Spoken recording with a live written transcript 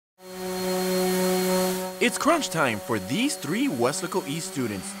It's crunch time for these three Wesleco East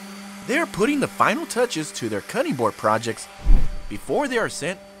students. They are putting the final touches to their cutting board projects before they are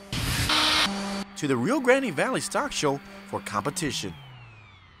sent to the Rio Grande Valley Stock Show for competition.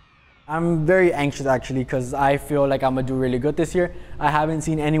 I'm very anxious actually because I feel like I'm gonna do really good this year. I haven't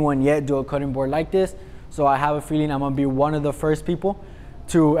seen anyone yet do a cutting board like this, so I have a feeling I'm gonna be one of the first people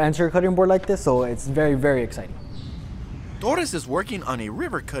to enter a cutting board like this, so it's very, very exciting. Torres is working on a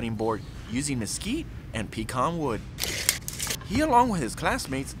river cutting board using mesquite and pecan wood. He, along with his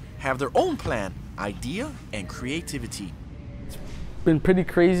classmates, have their own plan, idea, and creativity. It's been pretty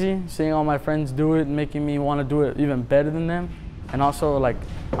crazy seeing all my friends do it, making me want to do it even better than them. And also, like,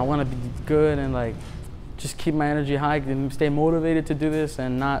 I want to be good and like just keep my energy high and stay motivated to do this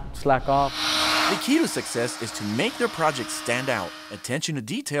and not slack off. The key to success is to make their project stand out. Attention to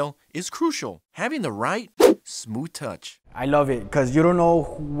detail is crucial. Having the right, smooth touch. I love it because you don't know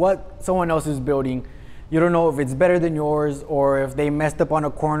what someone else is building. You don't know if it's better than yours or if they messed up on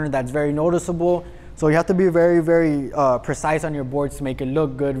a corner that's very noticeable. So you have to be very, very precise on your boards to make it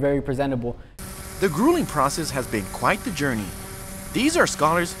look good, very presentable. The grueling process has been quite the journey. These are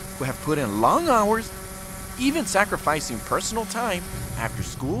scholars who have put in long hours, even sacrificing personal time after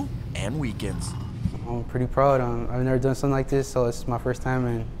school and weekends. I'm pretty proud. I've never done something like this, so it's my first time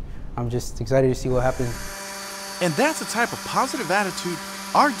and I'm just excited to see what happens. And that's the type of positive attitude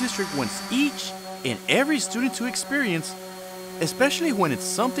our district wants each and every student to experience, especially when it's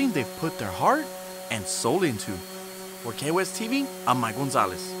something they've put their heart and soul into. For WEHS TV, I'm Mike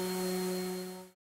Gonzalez.